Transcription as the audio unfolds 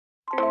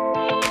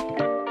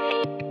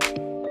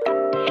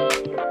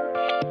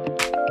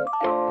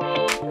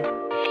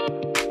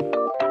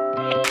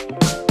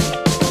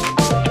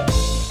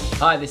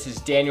Hi, this is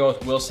Daniel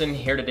with Wilson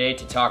here today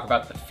to talk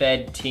about the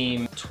Fed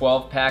Team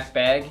 12-pack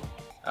bag.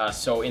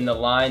 So in the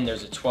line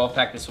there's a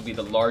 12-pack, this will be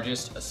the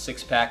largest, a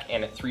 6-pack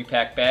and a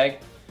 3-pack bag.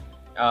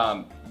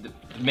 The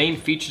main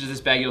features of this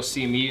bag you'll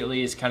see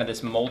immediately is kind of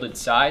this molded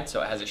side,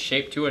 so it has a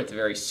shape to it, it's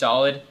very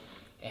solid.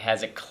 It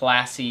has a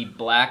classy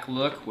black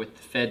look with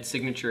the Fed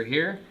signature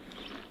here.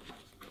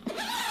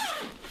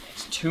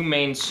 It's two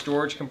main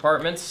storage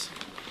compartments.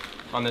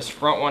 On this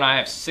front one I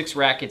have 6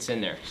 rackets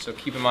in there, so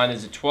keep in mind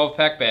this is a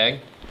 12-pack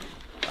bag.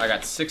 I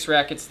got 6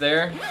 rackets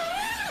there,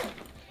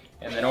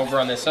 and then over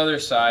on this other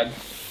side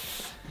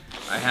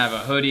I have a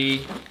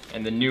hoodie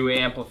and the new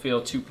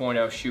Amplifeel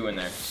 2.0 shoe in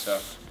there. So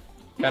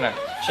kind of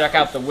check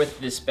out the width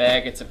of this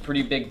bag. It's a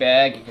pretty big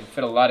bag, you can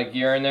fit a lot of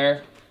gear in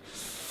there.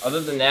 Other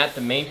than that,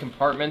 the main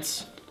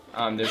compartments,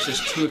 there's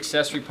just 2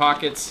 accessory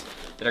pockets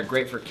that are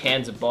great for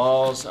cans of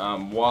balls,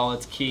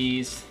 wallets,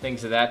 keys,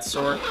 things of that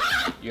sort.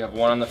 You have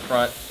one on the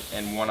front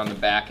and one on the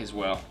back as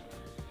well.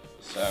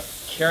 So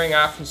carrying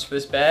options for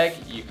this bag,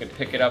 you can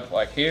pick it up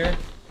like here.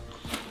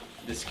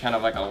 This is kind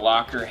of like a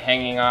locker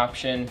hanging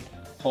option,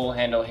 pull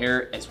handle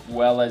here, as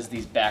well as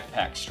these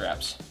backpack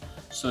straps.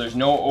 So there's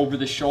no over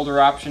the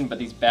shoulder option, but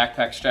these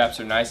backpack straps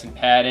are nice and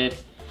padded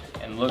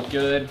and look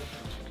good.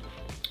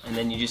 And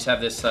then you just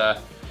have this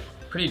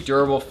pretty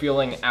durable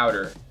feeling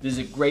outer. This is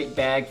a great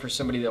bag for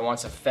somebody that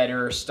wants a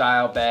Federer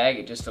style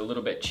bag, just a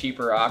little bit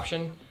cheaper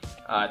option.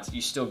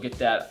 You still get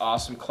that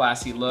awesome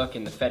classy look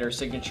and the Federer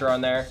signature on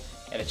there,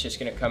 and it's just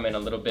gonna come in a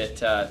little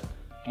bit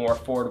more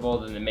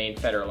affordable than the main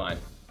Federer line.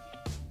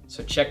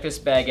 So check this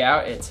bag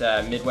out, it's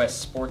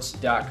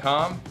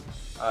midwestsports.com.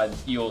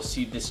 You'll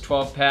see this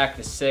 12-pack,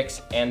 the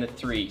 6, and the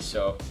 3,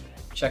 so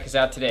check us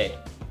out today.